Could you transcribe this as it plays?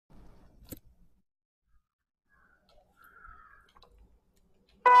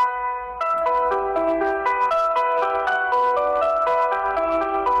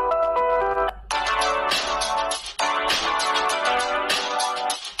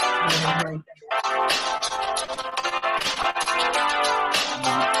Good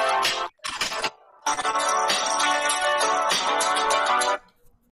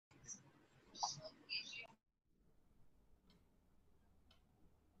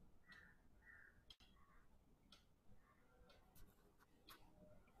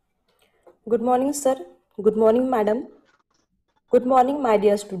morning, sir. Good morning, madam. Good morning, my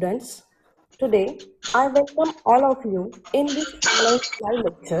dear students. Today, I welcome all of you in this online live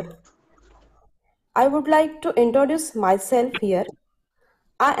lecture. I would like to introduce myself here.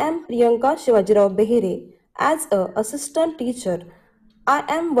 I am Priyanka Behare. As an assistant teacher, I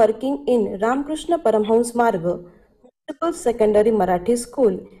am working in Ramakrishna Paramhans Marga Municipal Secondary Marathi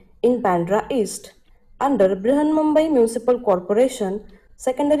School in Bandra East under Brihan Mumbai Municipal Corporation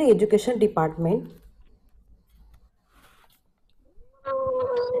Secondary Education Department.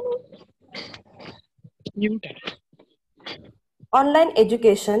 Online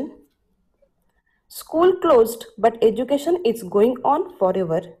education. School closed, but education is going on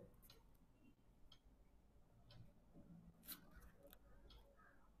forever.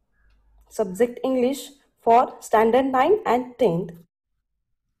 Subject English for Standard 9 and 10th.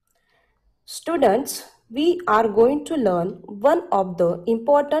 Students, we are going to learn one of the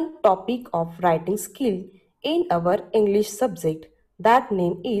important topic of writing skill in our English subject. That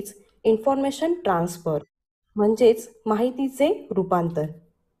name is information transfer. म्हणजेच माहितीचे रूपांतर.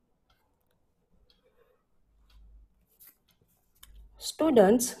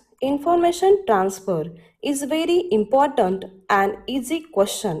 Students, information transfer is very important and easy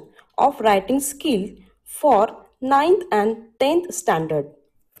question of writing skill for 9th and 10th standard.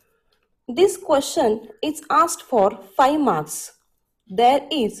 This question is asked for 5 marks. There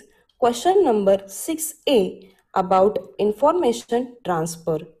is question number 6a about information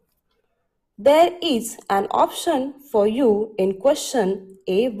transfer. There is an option for you in question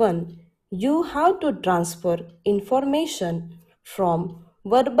A1. You have to transfer information from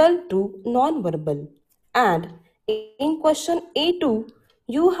verbal to non-verbal. And in question A2,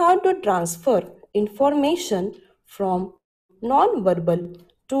 you have to transfer information from non-verbal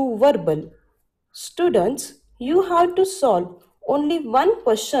to verbal. Students, you have to solve only one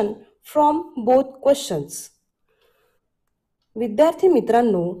question from both questions. विद्यार्थी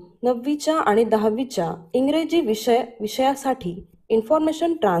मित्रांनो, 9वीच्या आणि 10वीच्या इंग्रजी विषयासाठी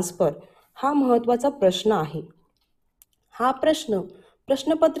information transfer हा महत्त्वाचा प्रश्न आहे. हा प्रश्न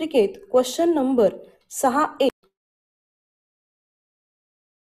प्रश्नपत्रिकेत question number 6A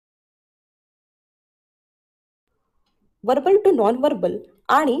verbal to non verbal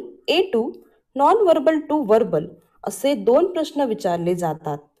आणि A2 non verbal to verbal असे 2 प्रश्न विचारले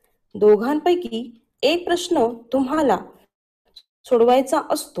जातात. दोघांपैकी एक प्रश्न तुम्हाला सोडवायचा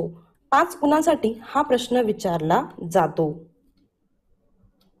असतो. 5 गुणांसाठी हा प्रश्न विचारला जातो.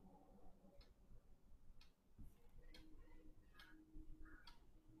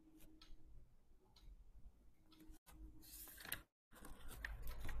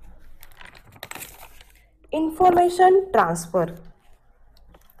 Information transfer.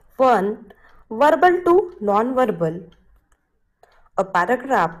 1. Verbal to non-verbal. A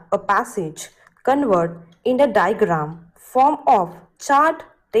paragraph, a passage, convert in a diagram, form of chart,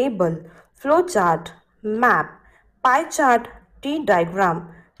 table, flow chart, map, pie chart, tree diagram,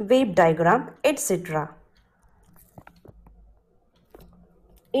 wave diagram, etc.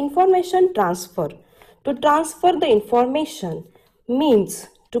 Information transfer. To transfer the information means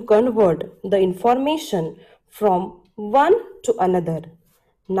to convert the information from one to another.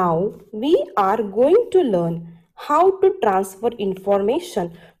 Now we are going to learn how to transfer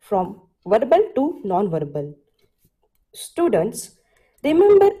information from verbal to non-verbal. Students,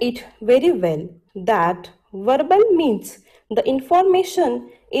 remember it very well that verbal means the information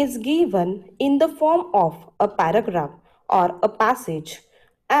is given in the form of a paragraph or a passage,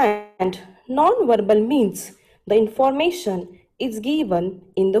 and non-verbal means the information is given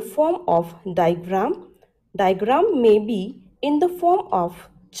in the form of diagram. Diagram may be in the form of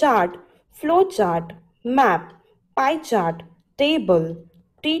chart, flow chart, map, pie chart, table,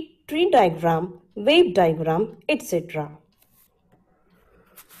 tree diagram, wave diagram, etc.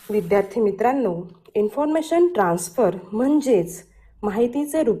 विद्यार्थी मित्रांनो, information transfer म्हणजेच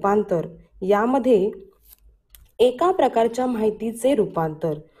माहितीचे रूपांतर. यामध्ये एका प्रकारच्या माहितीचे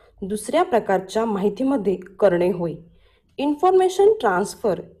रूपांतर दुसऱ्या प्रकारच्या माहितीमध्ये करणे होय. इन्फॉर्मेशन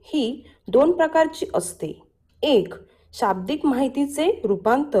ट्रान्सफर ही 2 प्रकारची असते. एक, शाब्दिक माहितीचे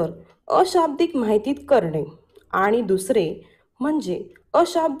रूपांतर अशाब्दिक माहितीत करणे आणि दुसरे म्हणजे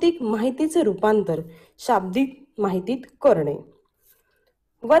अशाब्दिक माहितीचे रूपांतर शाब्दिक माहितीत करणे.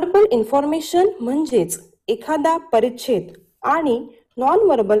 वर्बल इन्फॉर्मेशन म्हणजेच एखादा परिच्छेद आणि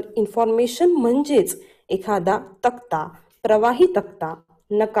नॉन-व्हर्बल इन्फॉर्मेशन म्हणजेच एखादा तक्ता, प्रवाही तक्ता,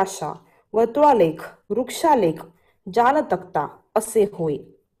 नकाशा, वर्तुळालेख, वृक्षालेख, जालतक्ता असे होय.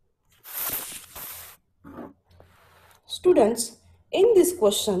 Students, in this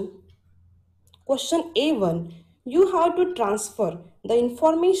question A1, you have to transfer the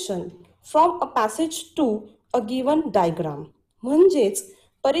information from a passage to a given diagram. म्हणजेच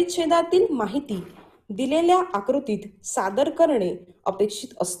परिच्छेदातील माहिती दिलेल्या आकृतीत सादर करणे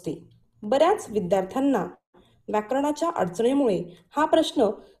अपेक्षित असते. बऱ्याच विद्यार्थ्यांना व्याकरणाच्या अडचणीमुळे हा प्रश्न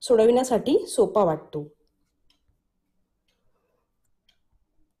सोडविण्यासाठी सोपा वाटतो.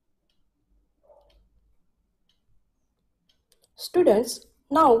 Students,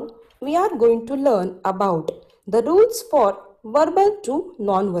 now we are going to learn about the rules for verbal to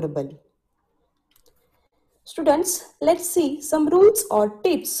non-verbal. Students, let's see some rules or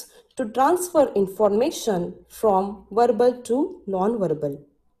tips to transfer information from verbal to non-verbal.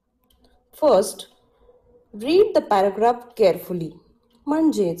 First, read the paragraph carefully.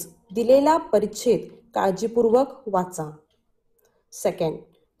 म्हणजेच दिलेला परिच्छेद काळजीपूर्वक वाचा. Second,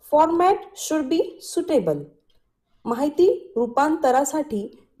 format should be suitable. माहिती रूपांतरासाठी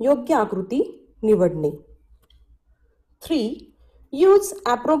योग्य आकृती निवडणे. 3. Use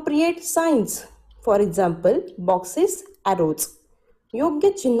appropriate signs. For example, boxes, arrows. योग्य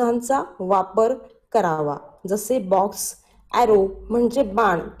चिन्हांचा वापर करावा. जसे बॉक्स, ॲरो म्हणजे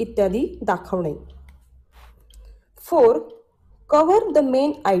बाण इत्यादी दाखवणे. 4. Cover the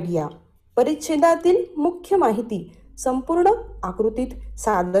main idea. परिच्छेदातील मुख्य माहिती संपूर्ण आकृतीत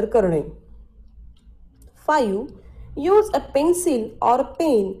सादर करणे. 5. Use a pencil or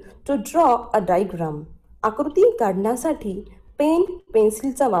pen to draw a diagram. आकृती काढण्यासाठी पेन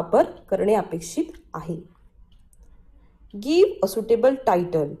पेन्सिलचा वापर करणे अपेक्षित आहे. Give a suitable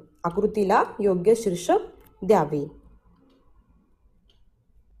title. आकृतीला योग्य शीर्षक द्यावे.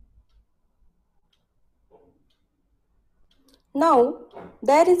 Now,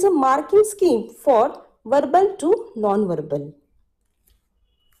 there is a marking scheme for verbal to non-verbal.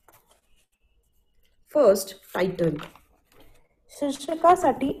 First, title.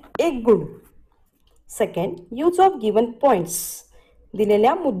 शीर्षकासाठी 1 गुण. Second, use of given points.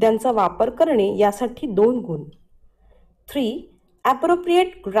 दिलेल्या मुद्द्यांचा वापर करणे यासाठी 2 गुण. 3.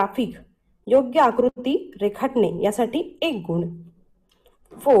 Appropriate graphic. योग्य आकृती रेखाटणे यासाठी 1 गुण.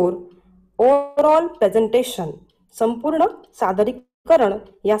 4. Overall presentation. संपूर्ण सादरीकरण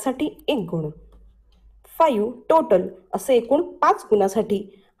यासाठी 1 गुण. 5. टोटल. असे एकूण 5 गुणासाठी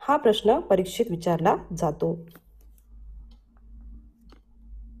हा प्रश्न परीक्षेत विचारला जातो.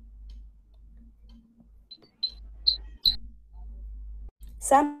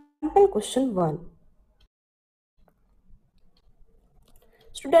 Sample question 1.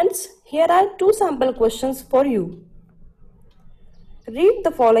 Students, here are 2 sample questions for you. Read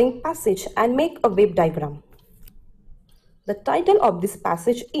the following passage and make a wave diagram. The title of this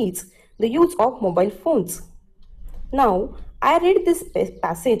passage is The Use of Mobile Phones. Now, I read this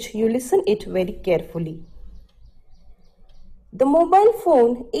passage, you listen it very carefully. The mobile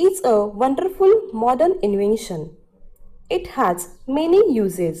phone is a wonderful modern invention. It has many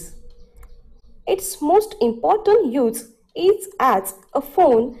uses. Its most important use is as a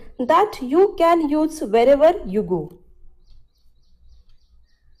phone that you can use wherever you go.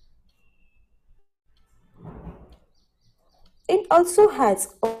 It also has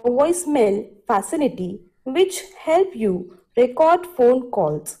a voicemail facility which help you record phone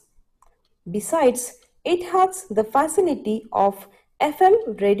calls. Besides, it has the facility of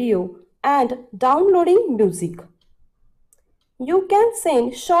FM radio and downloading music. You can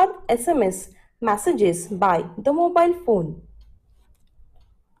send short SMS messages by the mobile phone.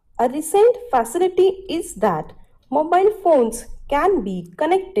 A recent facility is that mobile phones can be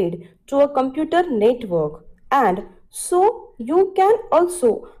connected to a computer network, and so you can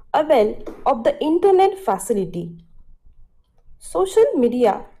also avail of the internet facility. Social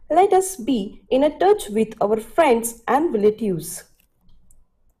media let us be in a touch with our friends and relatives.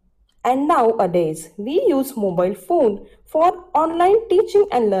 And nowadays, we use mobile phone for online teaching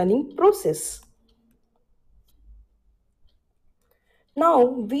and learning process. Now,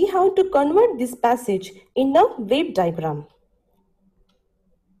 we have to convert this passage in a wave diagram.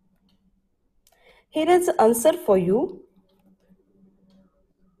 Here is the answer for you.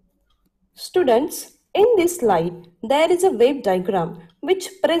 Students, in this slide, there is a wave diagram which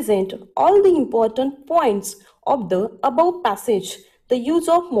presents all the important points of the above passage, the use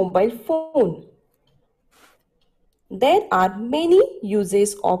of mobile phone. There are many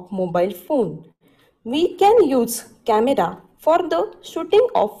uses of mobile phone. We can use camera for the shooting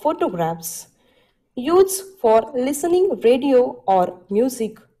of photographs. used for listening radio or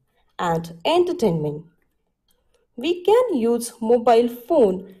music and entertainment. We can use mobile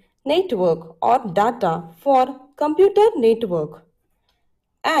phone network or data for computer network.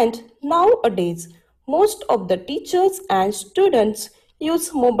 And nowadays, most of the teachers and students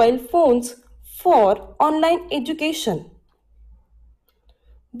use mobile phones for online education.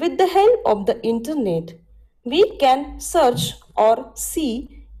 With the help of the internet, we can search or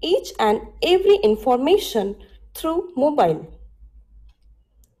see each and every information through mobile.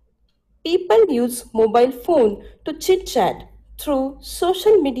 People use mobile phone to chit chat through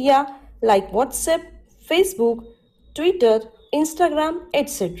social media like WhatsApp, Facebook, Twitter, Instagram,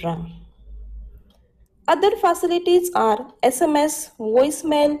 etc. Other facilities are SMS,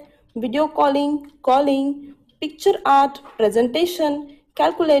 voicemail, video calling, picture art, presentation,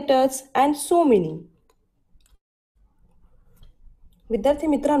 calculators, and so many. विद्यार्थी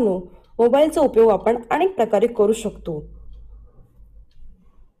मित्रांनो, मोबाईलचा उपयोग आपण अनेक प्रकारे करू शकतो.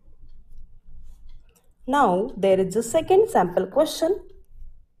 Now there is a second sample question.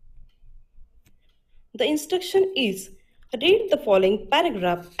 The instruction is read the following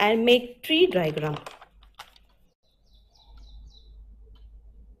paragraph and make tree diagram.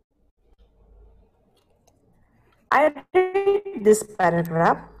 I read this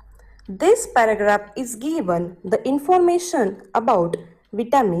paragraph. This paragraph is given the information about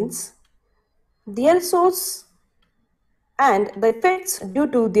vitamins, their source, and the effects due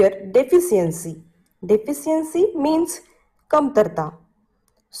to their deficiency. Deficiency means कमतरता.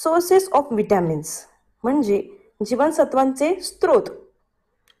 Sources of vitamins म्हणजे जीवनसत्वांचे स्रोत.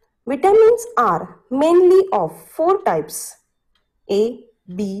 Vitamins are mainly of four types: A,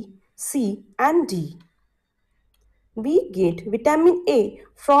 B, C, and D. We get vitamin A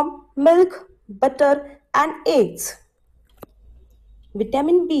from milk, butter, and eggs.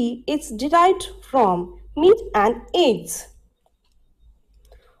 Vitamin B is derived from meat and eggs.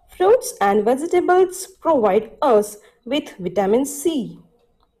 Fruits and vegetables provide us with vitamin C.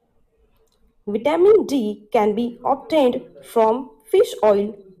 Vitamin D can be obtained from fish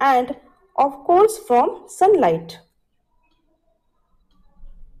oil and, of course, from sunlight.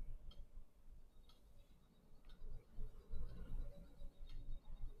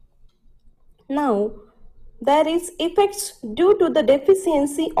 Now, there is effects due to the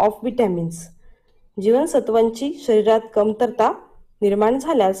deficiency of vitamins. जीवनसत्वांची शरीरात कमतरता निर्माण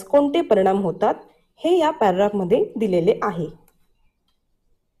झाल्यास कोणते परिणाम होतात हे या पॅराग्राफमध्ये दिलेले आहे.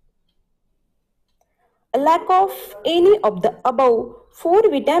 A lack of any of the above four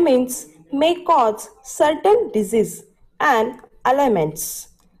vitamins may cause certain disease and ailments.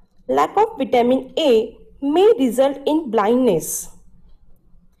 Lack of vitamin A may result in blindness.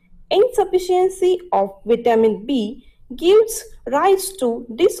 Insufficiency of vitamin B gives rise to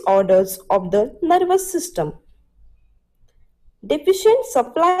disorders of the nervous system. Deficient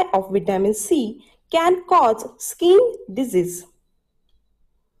supply of vitamin C can cause skin disease.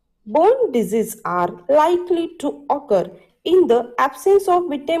 Bone disease are likely to occur in the absence of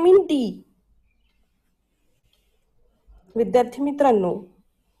vitamin D. विद्यार्थी मित्रांनो,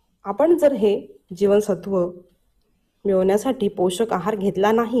 आपण जर हे जीवनसत्व मिळवण्यासाठी पोषक आहार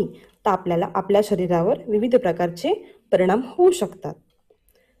घेतला नाही तर आपल्याला आपल्या शरीरावर विविध प्रकारचे परिणाम होऊ शकतात.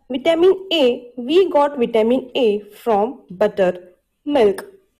 Vitamin A, we got vitamin A from butter, milk,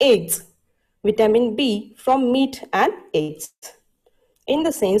 eggs. Vitamin B from meat and eggs. In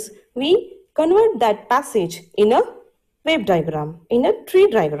the sense, we convert that passage in a wave diagram, in a tree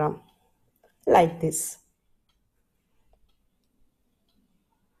diagram, like this.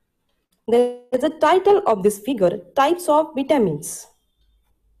 There is a title of this figure, types of vitamins.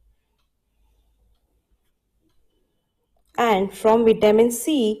 And from vitamin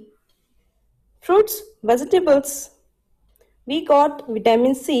C, fruits, vegetables. We got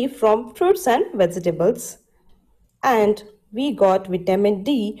vitamin C from fruits and vegetables. And we got vitamin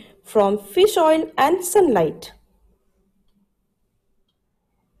D from fish oil and sunlight.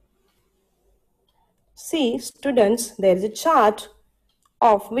 See, students, there is a chart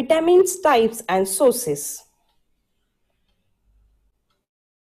of vitamins types and sources.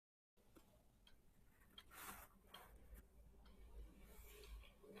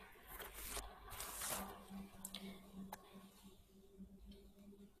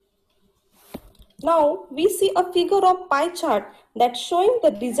 Now we see a figure of pie chart that showing the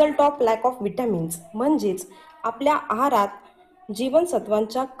result of lack of vitamins. म्हणजेच आपल्या आहारात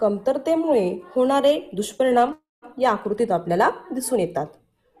जीवनसत्वांच्या कमतरतेमुळे होणारे दुष्परिणाम या आकृतीत आपल्याला दिसून येतात.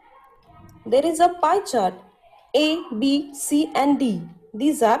 There is a pie chart A, B, C and D.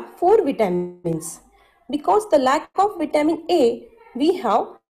 These are four vitamins. Because the lack of vitamin A, we have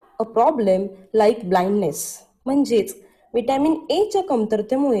a problem like blindness म्हणजेच विटॅमिन एच्या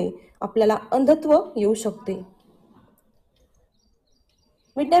कमतरतेमुळे आपल्याला अंधत्व येऊ शकते.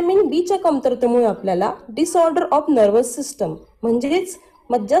 विटॅमिन बीच्या कमतरतेमुळे आपल्याला डिसऑर्डर ऑफ नर्वस सिस्टम म्हणजेच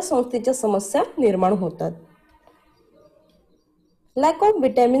मज्जासंस्थेच्या समस्या निर्माण होतात. Lack of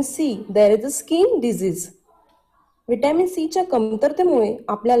vitamin C there is a skin disease. Vitamin सीच्या कमतरतेमुळे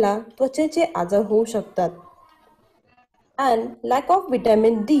आपल्याला त्वचेचे आजार होऊ शकतात. And lack of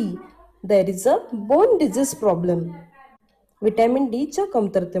vitamin D there is a bone disease problem. Vitamin डीच्या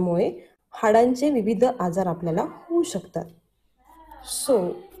कमतरतेमुळे हाडांचे विविध आजार आपल्याला होऊ शकतात. So,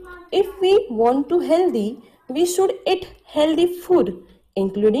 if we want to healthy, we should eat healthy food,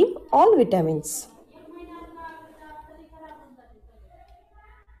 including all vitamins.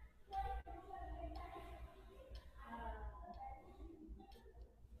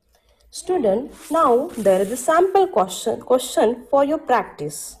 Student, now there is a sample question for your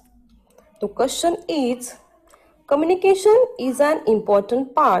practice. The question is, communication is an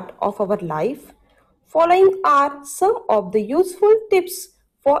important part of our life. Following are some of the useful tips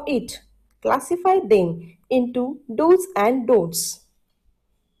for it. Classify them into do's and don'ts.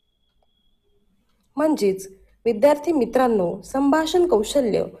 म्हणजेच विद्यार्थी मित्रांनो, संभाषण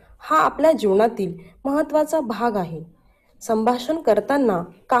कौशल्य हा आपल्या जीवनातील महत्त्वाचा भाग आहे. संभाषण करताना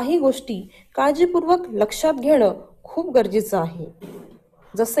काही गोष्टी काळजीपूर्वक लक्षात घेणं खूप गरजेचं आहे.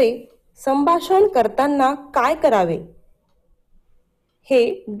 जसे संभाषण करताना काय करावे हे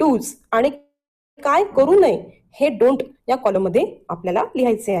डूज आणि काय करू नये हे डोंट या कॉलममध्ये आपल्याला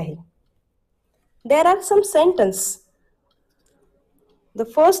लिहायचे आहे. There are some sentence. The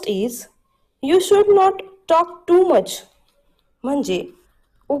first is you should not talk too much म्हणजे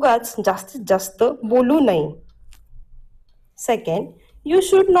उगाच जास्तीत जास्त बोलू नये. Second, you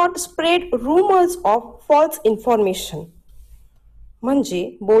should not spread rumours of false information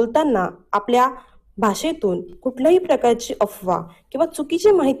म्हणजे बोलताना आपल्या भाषेतून कुठल्याही प्रकारची अफवा किंवा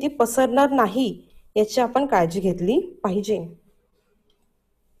चुकीची माहिती पसरणार नाही याची आपण काळजी घेतली पाहिजे.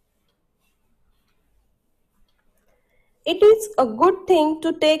 It is a good thing to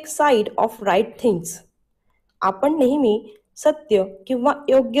tech side of right things. आपण नेहमी सत्य किंवा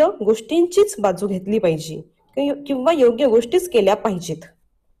योग्य गोष्टींचीच बाजू घेतली पाहिजे किंवा योग्य गोष्टीच केल्या पाहिजेत.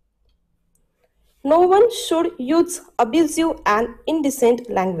 No one should use अब्युजिव्ह and indecent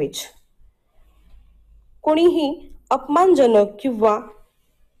language. कोणीही अपमानजनक किंवा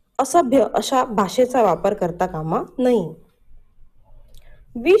असभ्य अशा भाषेचा वापर करता कामा नये.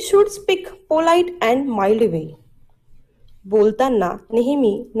 We should speak polite and mild वे. बोलताना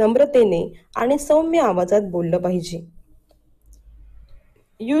नेहमी नम्रतेने आणि सौम्य आवाजात बोललं पाहिजे.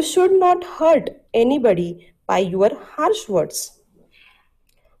 You should not hurt anybody by your harsh words.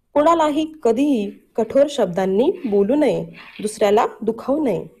 कोणालाही कधीही कठोर शब्दांनी बोलू नये, दुसऱ्याला दुखावू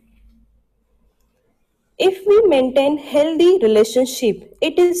नये. If we maintain healthy relationship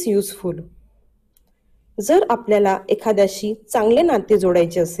it is useful. जर आपल्याला एखाद्याशी चांगले नाते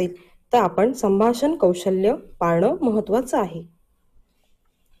जोडायचे असेल तर आपण संभाषण कौशल्य पाळणं महत्त्वाचं आहे.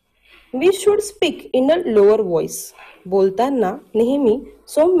 We should speak in a lower voice. बोलताना नेहमी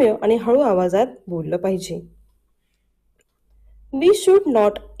सौम्य आणि हळू आवाजात बोललं पाहिजे. We should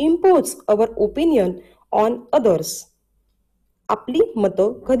not impose our opinion on others. आपली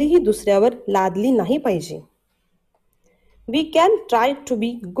मतं कधीही दुसऱ्यावर लादली नाही पाहिजे. We can try to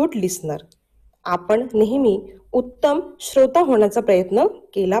be good listener. आपण नेहमी उत्तम श्रोता होण्याचा प्रयत्न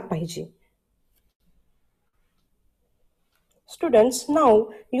केला पाहिजे. Students, now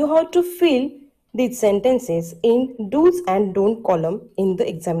you have to fill these sentences in do's and don't column in the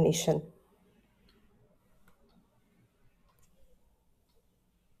examination.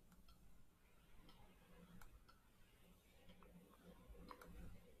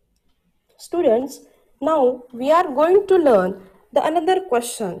 Students, now we are going to learn the another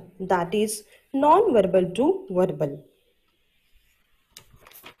question, that is non-verbal to verbal.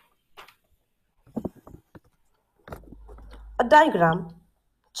 A diagram,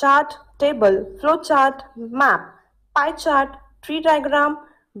 chart, table, flow chart, map, pie chart, tree diagram,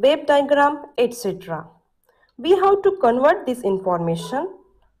 wave diagram, etc. We have to convert this information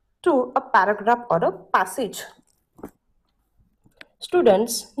to a paragraph or a passage.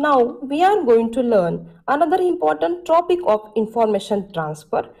 Students, now we are going to learn another important topic of information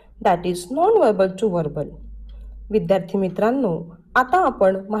transfer, that is non-verbal to verbal. विद्यार्थी मित्रांनो, आता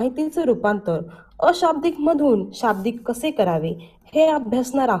आपण माहितीचे रूपांतर अशाब्दिक मधून शाब्दिक कसे करावे हे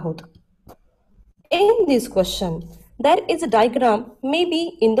अभ्यासणार आहोत. In this question, there is a diagram may be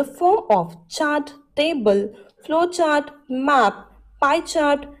in the form of chart, table, flow chart, map, pie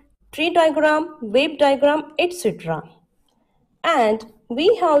chart, tree diagram, wave diagram, etc. And we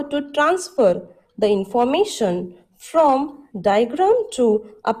have to transfer the information from diagram to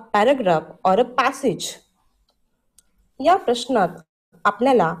a paragraph or a passage. या प्रश्नात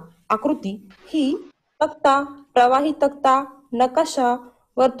आपल्याला आकृती ही तक्ता, प्रवाही तक्ता, नकाशा,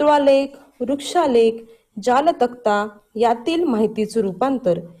 वर्तुळालेख, वृक्षालेख, जाल तक्ता यातील माहितीचे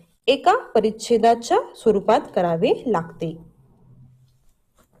रूपांतर एका परिच्छेदाच्या स्वरूपात करावे लागते.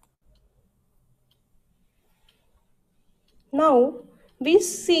 Now we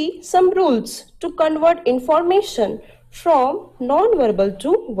see some rules to convert information from non-verbal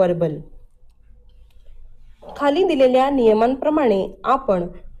to verbal. खाली दिलेल्या नियमांप्रमाणे आपण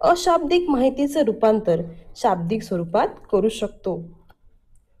अशाब्दिक माहितीचे रूपांतर शाब्दिक स्वरूपात करू शकतो.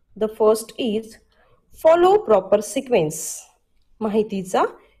 The first is follow proper sequence. माहितीचा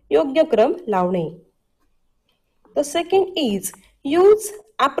योग्य क्रम लावणे. The second is use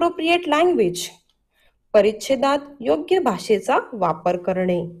appropriate language. परिच्छेदात योग्य भाषेचा वापर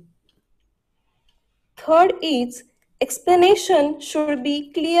करणे. Third is explanation should be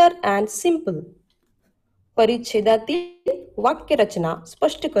clear and simple. परिच्छेदातील वाक्यरचना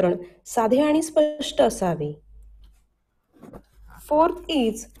स्पष्टीकरण साधे आणि स्पष्ट असावे. Fourth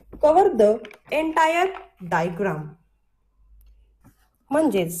is cover the entire diagram.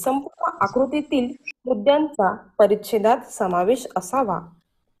 म्हणजे संपूर्ण आकृतीतील मुद्द्यांचा परिच्छेदात समावेश असावा.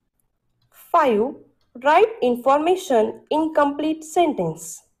 5. Write information in complete sentence.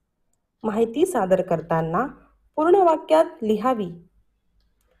 माहिती सादर करताना पूर्ण वाक्यात लिहावी.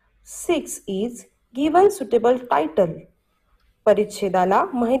 6 is given suitable title. परिच्छेदाला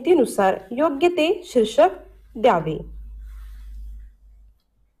माहितीनुसार योग्य ते शीर्षक द्यावे.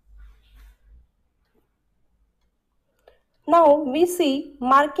 Now we see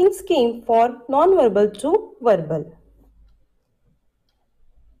marking scheme for non-verbal to verbal.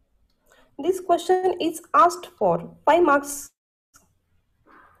 This question is asked for 5 marks.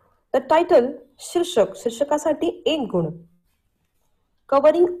 The title शीर्षक शीर्षकासाठी 1 गुण.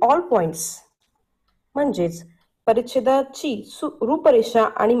 Covering all points म्हणजेच परिच्छेदाची रूपरेषा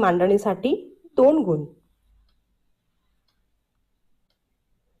आणि मांडणीसाठी 2 गुण.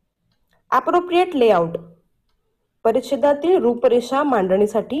 Appropriate layout परिच्छेदातील रूपरेषा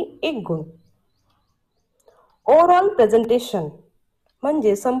मांडणीसाठी 1 गुण. ओव्हरऑल प्रेझेंटेशन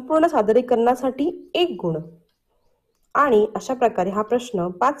म्हणजे संपूर्ण सादरीकरणासाठी 1 गुण. आणि अशा प्रकारे हा प्रश्न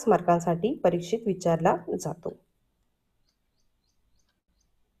 5 मार्कांसाठी परीक्षेत विचारला जातो.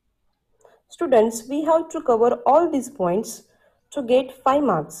 Students, we have to cover all these points to get 5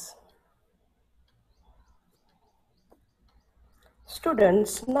 marks.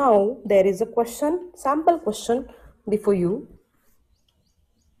 Students, now there is a question, sample question before you.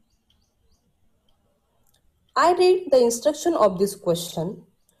 I read the instruction of this question.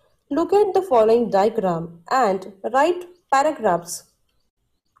 Look at the following diagram and write paragraphs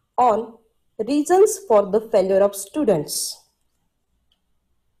on reasons for the failure of students.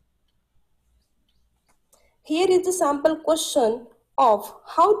 Here is a sample question of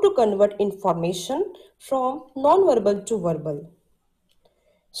how to convert information from non-verbal to verbal.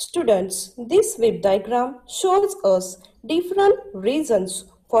 Students, this web diagram shows us different reasons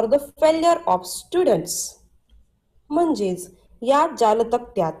for the failure of students. म्हणजेच या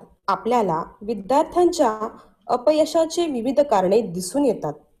जालतक्त्यात आपल्याला विद्यार्थ्यांच्या अपयशाचे विविध कारणे दिसून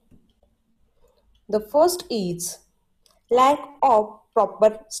येतात. The first is lack of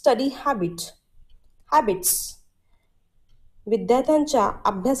proper study habits. विद्यार्थ्यांच्या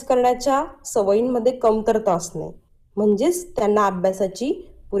अभ्यास करण्याच्या सवयींमध्ये कमतरता असणे म्हणजेच त्यांना अभ्यासाची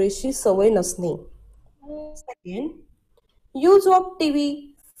पुरेशी सवय नसणे. Second, use of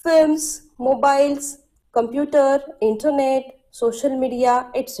TV, films, mobiles, computer, internet, social media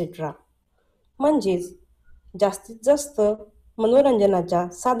etcetera म्हणजेच जास्तीत जास्त मनोरंजनाच्या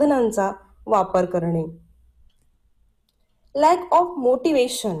साधनांचा वापर करणे. लॅक ऑफ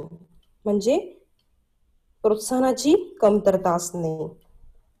मोटिवेशन म्हणजे प्रोत्साहनाची कमतरता असणे.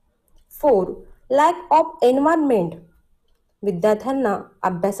 4. लॅक ऑफ एन्व्हायरमेंट विद्यार्थ्यांना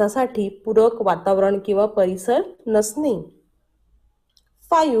अभ्यासासाठी पूरक वातावरण किंवा परिसर नसणे.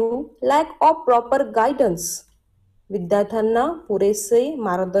 5. लॅक ऑफ प्रॉपर गायडन्स विद्यार्थ्यांना पुरेसे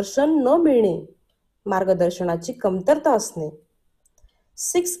मार्गदर्शन न मिळणे, मार्गदर्शनाची कमतरता असणे.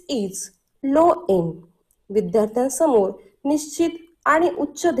 6 इज लो एम विद्यार्थ्यांसमोर निश्चित आणि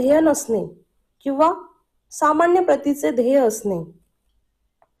उच्च ध्येय नसणे किंवा सामान्य प्रतीचे ध्येय असणे.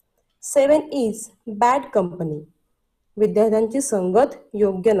 7 इज बॅड कंपनी विद्यार्थ्यांची संगत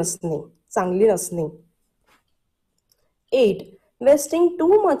योग्य नसणे, चांगली नसणे. 8 wasting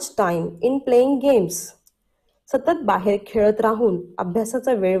too much time in playing games सतत बाहेर खेळत राहून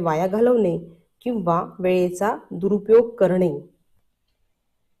अभ्यासाचा वेळ वाया घालवणे किंवा वेळेचा दुरुपयोग करणे.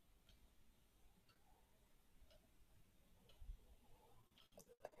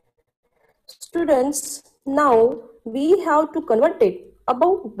 Students, now we have to convert it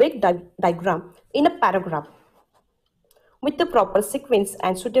about weight diagram in a paragraph with the proper sequence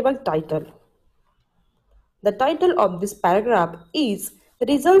and suitable title. The title of this paragraph is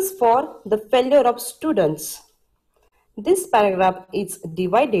Reasons for the Failure of Students. This paragraph is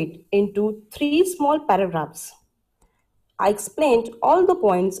divided into 3 small paragraphs. I explained all the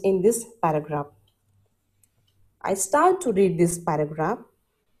points in this paragraph. I start to read this paragraph.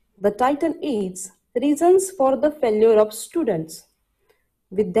 The title is Reasons for the Failure of Students.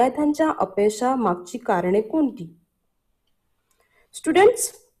 विद्यार्थ्यांच्या अपयशामागची कारणे कोणती?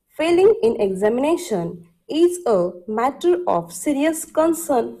 Students failing in examination is a matter of serious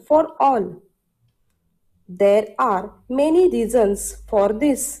concern for all. There are many reasons for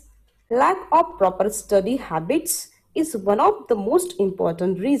this. Lack of proper study habits is one of the most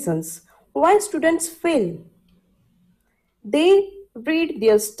important reasons why students fail. They read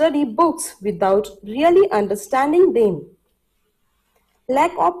their study books without really understanding them.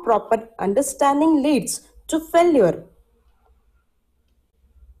 Lack of proper understanding leads to failure.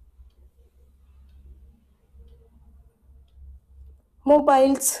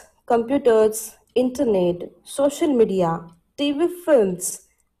 Mobiles, computers, internet, social media, TV films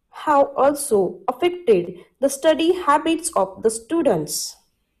have also affected the study habits of the students.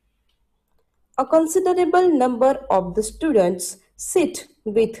 A considerable number of the students sit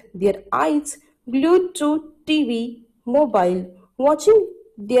with their eyes glued to TV, mobile, watching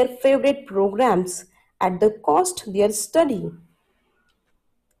their favorite programs at the cost their study.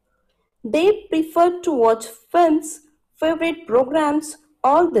 They prefer to watch films, favorite programs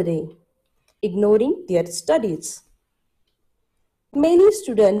all the day, ignoring their studies. Many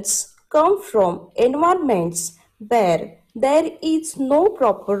students come from environments where there is no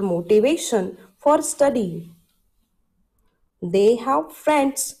proper motivation for study. They have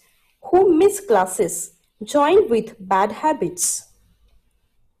friends who miss classes, join with bad habits.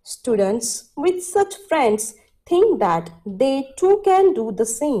 Students with such friends think that they too can do the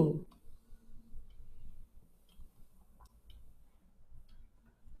same.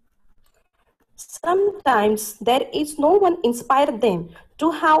 Sometimes there is no one inspire them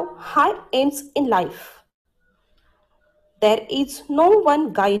to have high aims in life. There is no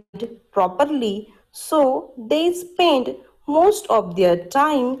one guide properly, so they spend most of their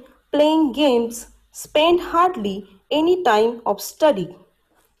time playing games, spend hardly any time of study.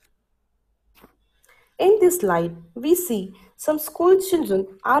 In this slide, we see some school children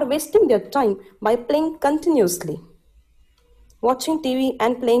are wasting their time by playing continuously, watching TV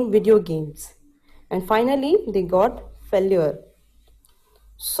and playing video games. And finally, they got failure.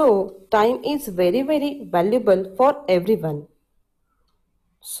 So, time is very valuable for everyone.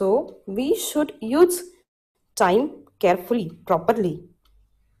 So, we should use time carefully, properly.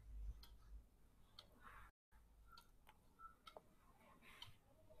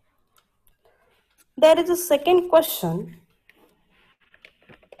 There is a second question.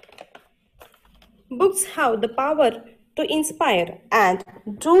 Books have the power to inspire and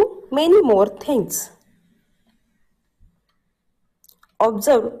do many more things.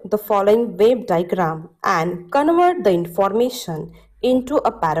 Observe the following wave diagram and convert the information into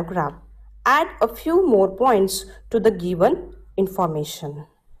a paragraph. Add a few more points to the given information.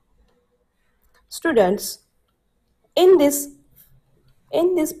 Students, in this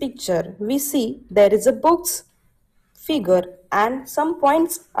picture, we see there is a book's figure and some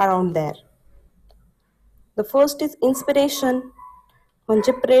points around there. The first is inspiration,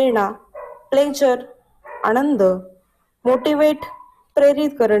 म्हणजे प्रेरणा, pleasure, आनंद, motivate, प्रेरित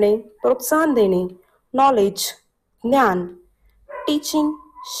करणे, प्रोत्साहन देणे, knowledge, ज्ञान, teaching,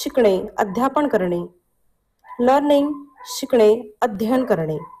 शिकणे, अध्यापन करणे, learning, शिकणे, अध्ययन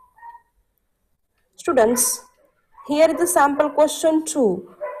करणे. Students, here is the sample question 2.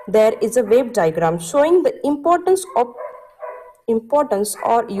 There is a wave diagram showing the importance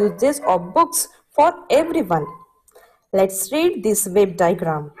or uses of books for everyone. Let's read this wave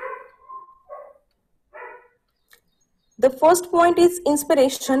diagram. The first point is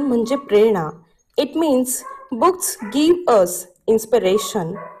inspiration म्हणजे प्रेरणा. It means books give us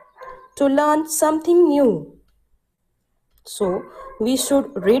inspiration to learn something new. So we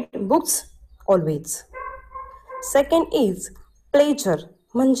should read books always. Second is pleasure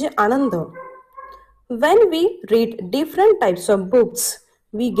म्हणजे आनंद. When we read different types of books,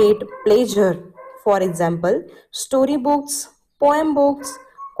 we get pleasure. For example, story books, poem books,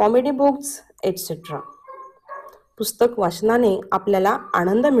 comedy books, etc. पुस्तक वाचनाने आपल्याला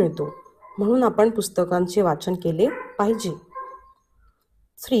आनंद मिळतो, म्हणून आपण पुस्तकांचे वाचन केले पाहिजे.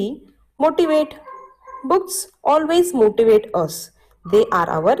 3. Motivate. Books always motivate us. They are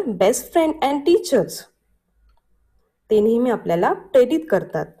our best friend and teachers. ते नेहमी आपल्याला प्रेरित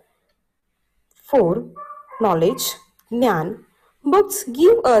करतात. 4. Knowledge, ज्ञान. Books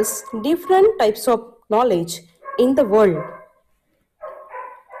give us different types of knowledge in the world.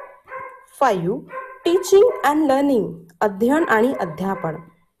 5. Teaching and learning, अध्ययन आणि अध्यापन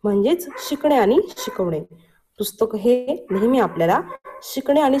म्हणजेच शिकणे आणि शिकवणे. पुस्तक हे नेहमी आपल्याला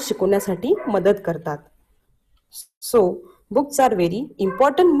शिकणे आणि शिकवण्यासाठी मदत करतात. So, books are very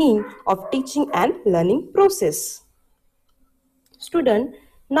important mean of teaching and learning process. Student,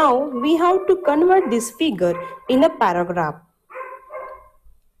 now we have to convert this figure in a paragraph.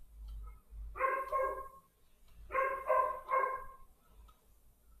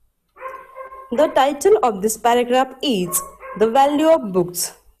 The title of this paragraph is The Value of Books.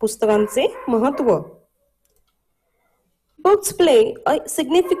 पुस्तकांचे महत्त्व. Books play a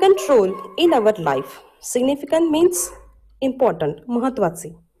significant role in our life. Significant means important, महत्त्वाचे.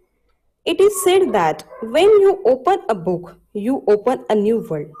 It is said that when you open a book, you open a new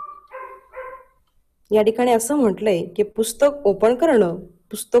world. या ठिकाणी असं म्हटलंय की पुस्तक open करणं,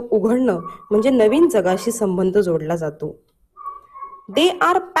 पुस्तक उघडणं म्हणजे नवीन जगाशी संबंध जोडला जातो. They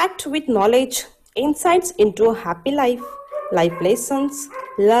are packed with knowledge, insights into a happy life, life lessons,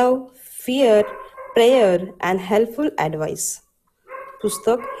 love, fear, prayer and helpful advice.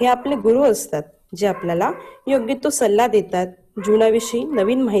 पुस्तक हे आपले गुरु असतात जे आपल्याला योग्य तो सल्ला देतात, जीवनाविषयी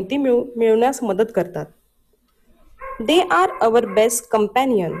नवीन माहिती मिळवण्यास मदत करतात. They are our best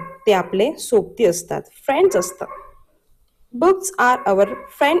companion. ते आपले सोबती असतात, फ्रेंड्स असतात. Books are our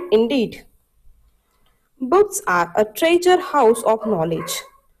friend indeed. Books are a treasure house of knowledge.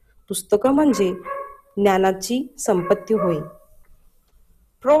 पुस्तकं म्हणजे ज्ञानाची संपत्ती होय.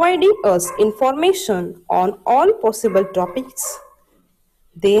 Providing us information on all possible topics.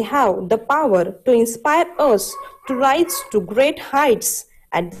 They have the power to inspire us to rise to great heights.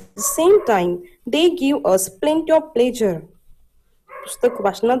 At the same time, they give us plenty of pleasure. पुस्तक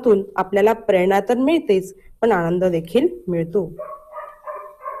वाचनातून आपल्याला प्रेरणा तर मिळतेच, पण आनंद देखील मिळतो.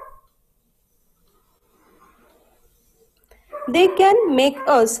 They can make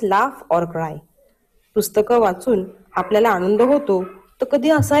us laugh or cry. पुस्तकं वाचून आपल्याला आनंद होतो, तर कधी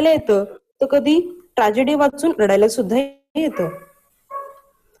हसायला येतं, तर कधी ट्रॅजेडी वाचून रडायला सुद्धा येतं.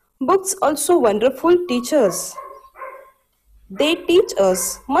 Books also wonderful teachers. They teach us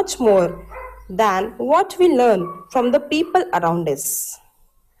much more than what we learn from the people around us.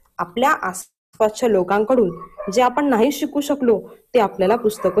 आपल्या आसपासच्या लोकांकडून जे आपण नाही शिकू शकलो ते आपल्याला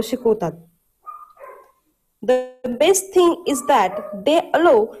पुस्तकं शिकवतात. The best thing is that they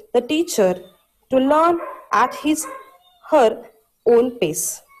allow the teacher to learn at her own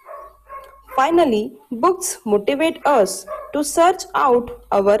pace. Finally, books motivate us to search out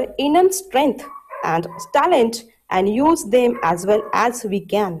our inner strength and talent and use them as well as we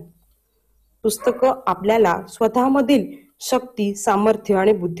can. पुस्तकं आपल्याला स्वतःमधील शक्ती, सामर्थ्य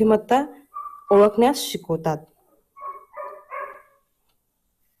आणि बुद्धिमत्ता ओळखण्यास शिकवतात.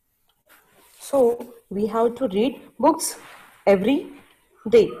 So, we have to read books every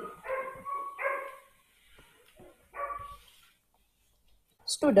day.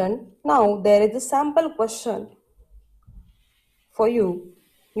 Student, now there is a sample question for you.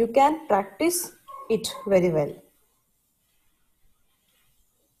 You can practice it very well.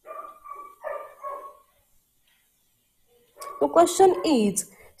 The question is,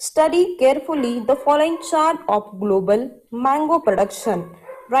 study carefully the following chart of global mango production.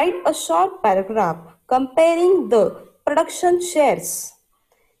 Write a short paragraph comparing the production shares.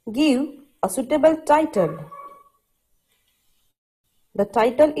 Give a suitable title. The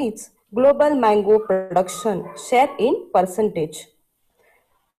title is Global Mango Production Share in Percentage.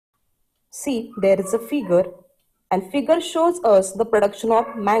 See, there is a figure, and figure shows us the production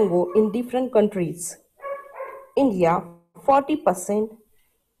of mango in different countries. India 40%,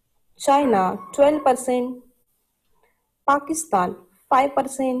 China 12%, Pakistan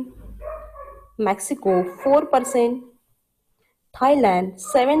 5%, Mexico 4%, Thailand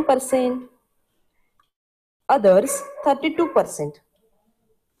 7%, others 32%.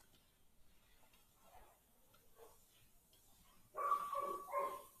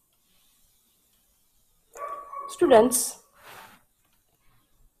 Students,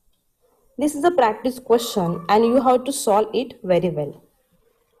 this is a practice question and you have to solve it very well.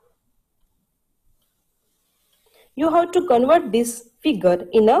 You have to convert this figure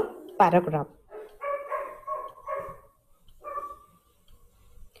in a paragraph.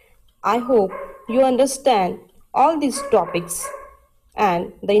 I hope you understand all these topics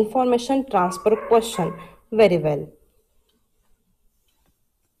and the information transfer question very well.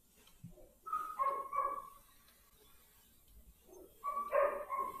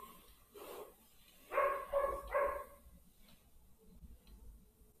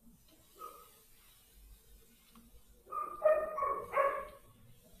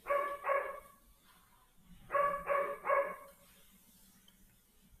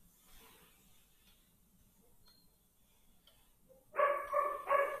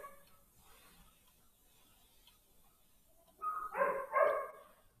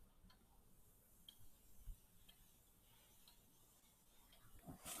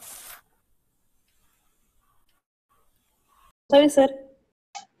 सविस्तर